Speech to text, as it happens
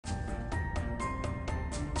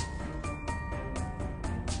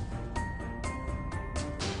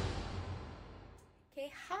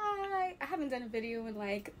haven't done a video in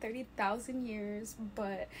like 30,000 years,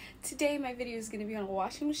 but today my video is going to be on a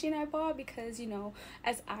washing machine I bought because, you know,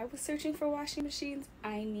 as I was searching for washing machines,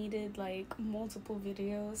 I needed like multiple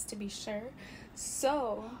videos to be sure.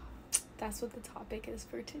 So that's what the topic is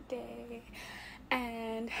for today.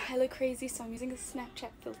 And I look crazy, so I'm using a Snapchat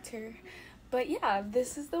filter. But yeah,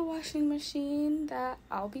 this is the washing machine that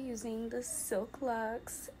I'll be using, the Silk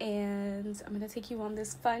Luxe, and I'm gonna take you on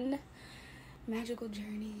this fun, magical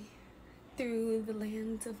journey through the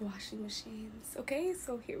land of washing machines. Okay,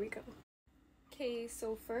 so here we go. Okay,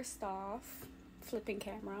 so first off, flipping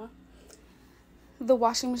camera. The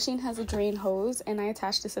washing machine has a drain hose, and I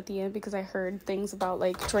attached this at the end because I heard things about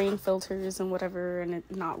like drain filters and whatever and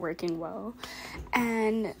it not working well.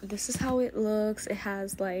 And this is how it looks. It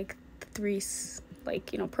has like three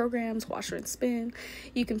programs: washer and spin.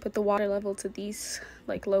 You can put the water level to these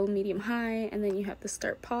like low, medium, high, and then you have the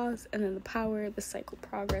start, pause, and then the power, the cycle,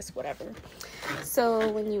 progress, whatever. So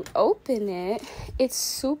when you open it, it's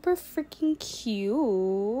super freaking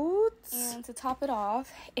cute. And to top it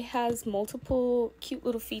off, it has multiple cute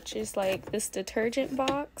little features like this detergent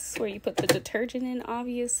box where you put the detergent in,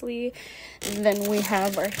 obviously. And then we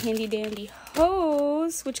have our handy dandy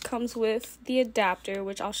hose, which comes with the adapter,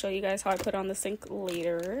 which I'll show you guys how I put on the sink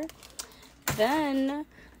later. Then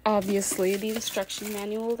obviously the instruction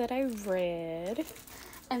manual that I read,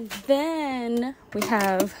 and then we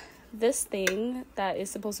have this thing that is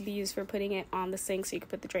supposed to be used for putting it on the sink so you can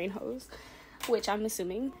put the drain hose, which I'm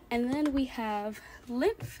assuming. And then we have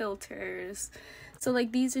lip filters, so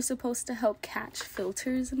like these are supposed to help catch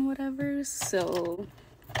filters and whatever. So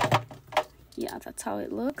yeah, that's how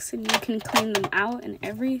it looks, and you can clean them out and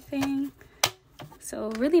everything. So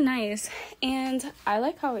really nice. And I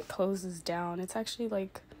like how it closes down. It's actually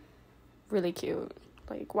like really cute.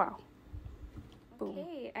 Like, wow. Boom.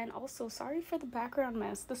 Okay, and also sorry for the background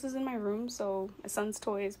mess. This is in my room, so my son's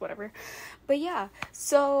toys, whatever. But yeah,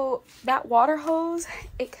 so that water hose,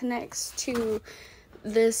 it connects to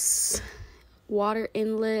this water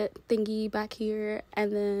inlet thingy back here,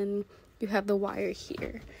 and then you have the wire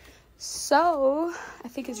here. So I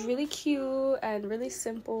think it's really cute and really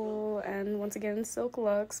simple, and once again, Silk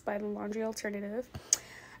Luxe by the Laundry Alternative.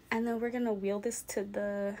 And then we're gonna wheel this to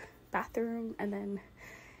the bathroom and then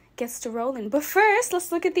gets to rolling. But first,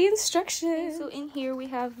 let's look at the instructions. So in here we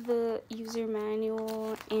have the user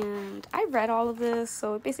manual, and I read all of this,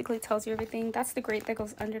 so it basically tells you everything. That's the grate that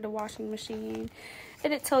goes under the washing machine,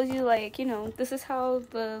 and it tells you, like, you know, this is how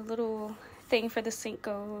the little thing for the sink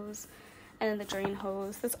goes, and then the drain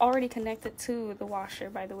hose that's already connected to the washer,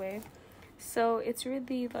 by the way. So it's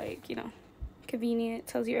really, like, you know, convenient. It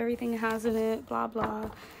tells you everything it has in it, blah blah.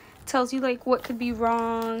 It tells you like what could be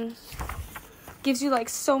wrong, gives you like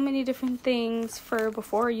so many different things for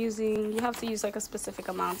before using. You have to use like a specific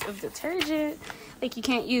amount of detergent, like you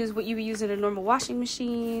can't use what you would use in a normal washing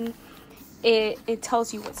machine. It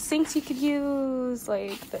tells you what sinks you could use,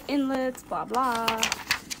 like the inlets, blah blah.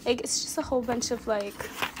 Like it's just a whole bunch of like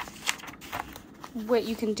what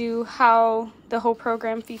you can do, how the whole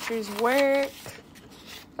program features work,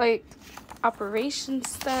 like operation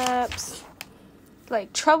steps,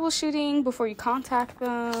 like troubleshooting before you contact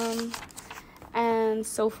them, and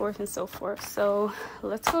so forth and so forth. So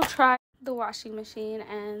let's go try the washing machine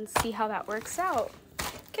and see how that works out.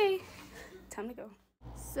 Okay, time to go.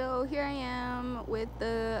 So here I am with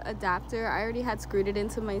the adapter. I already had screwed it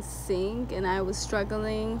into my sink, and I was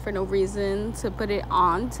struggling for no reason to put it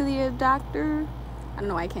onto the adapter. I don't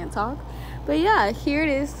know why I can't talk, but yeah, here it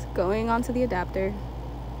is going onto the adapter.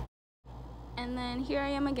 And then here I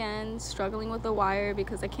am again struggling with the wire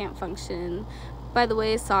because I can't function. By the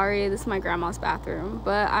way, sorry, this is my grandma's bathroom,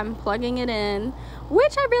 but I'm plugging it in,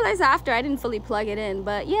 which I realized after I didn't fully plug it in,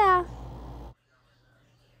 but yeah.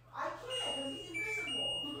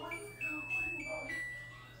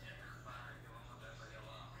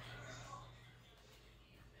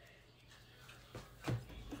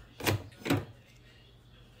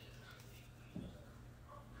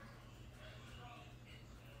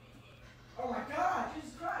 Oh my God,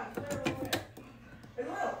 Jesus Christ. It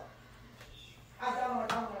will. I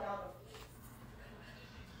got it.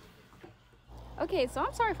 Okay, so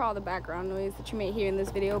I'm sorry for all the background noise that you may hear in this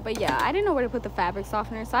video, but yeah, I didn't know where to put the fabric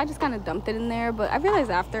softener, so I just kind of dumped it in there. But I realized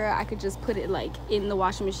after I could just put it like in the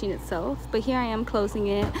washing machine itself. But here I am closing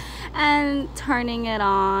it and turning it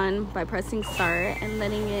on by pressing start and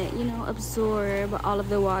letting it, you know, absorb all of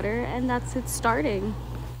the water, and that's it starting.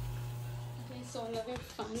 Okay, so another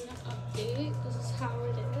fun update. This is how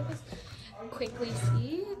it is. Quickly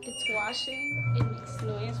see, it's washing. It makes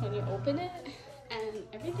noise when you open it, and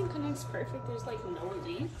everything connects perfect. There's like no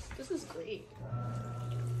leaks. This is great.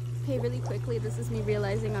 Okay, really quickly, this is me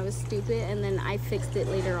realizing I was stupid and then I fixed it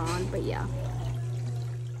later on, but yeah.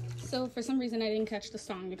 So for some reason I didn't catch the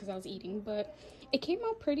song because I was eating, but it came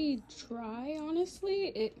out pretty dry,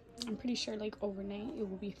 honestly. I'm pretty sure like overnight it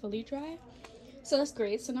will be fully dry. So that's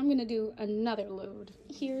great. So now I'm gonna do another load.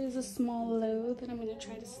 Here is a small load that I'm gonna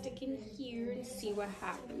try to stick in here and see what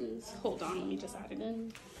happens. Hold on, let me just add it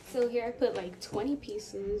in. So here I put like 20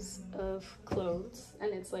 pieces of clothes,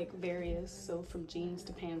 and it's like various, so from jeans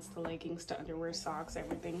to pants to leggings to underwear, socks,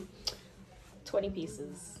 everything. 20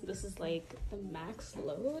 pieces. This is like the max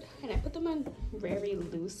load, and I put them on very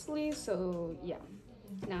loosely, so yeah.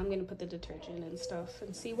 Now I'm gonna put the detergent and stuff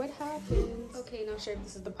and see what happens. Okay, not sure if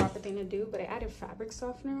this is the proper thing to do, but I added fabric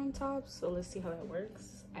softener on top, so let's see how that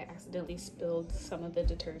works. I accidentally spilled some of the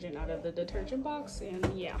detergent out of the detergent box, and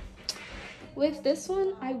yeah. With this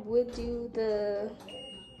one, I would do the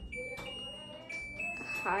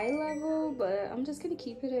high level, but I'm just gonna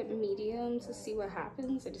keep it at medium to see what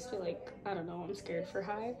happens. I just feel like, I don't know, I'm scared for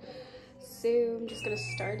high. So I'm just gonna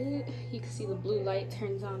start it. You can see the blue light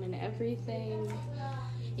turns on and everything.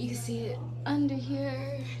 You can see it under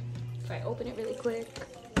here. If I open it really quick.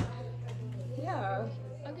 Yeah.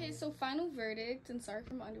 Okay, so final verdict, and sorry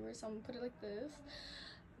for my underwear, so I'm gonna put it like this.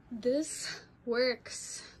 This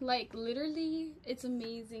works. Like literally, it's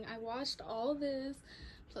amazing. I washed all this,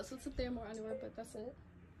 plus what's up there, more underwear, but that's it.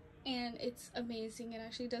 And it's amazing. It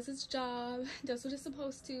actually does its job, does what it's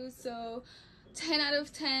supposed to, so 10 out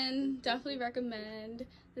of 10, definitely recommend.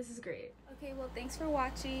 This is great. Okay, well, thanks for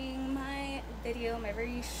watching my video, my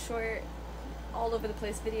very short, all over the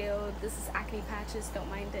place video. This is acne patches, don't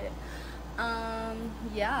mind it.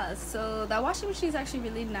 Yeah, so that washing machine is actually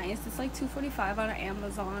really nice. It's like $2.45 on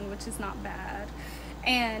Amazon, which is not bad.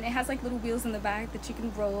 And it has like little wheels in the back that you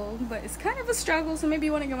can roll, but it's kind of a struggle, so maybe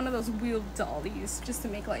you want to get one of those wheel dollies just to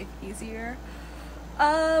make life easier.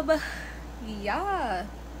 Yeah,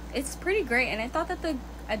 it's pretty great. And I thought that the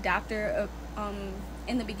adapter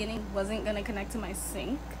in the beginning wasn't gonna connect to my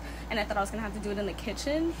sink, and I thought I was gonna have to do it in the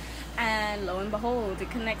kitchen, and lo and behold, it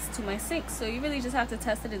connects to my sink. So you really just have to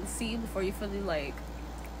test it and see before you fully like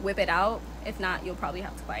whip it out. If not, you'll probably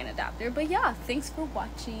have to buy an adapter. But yeah, thanks for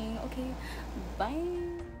watching. Okay,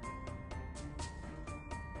 bye.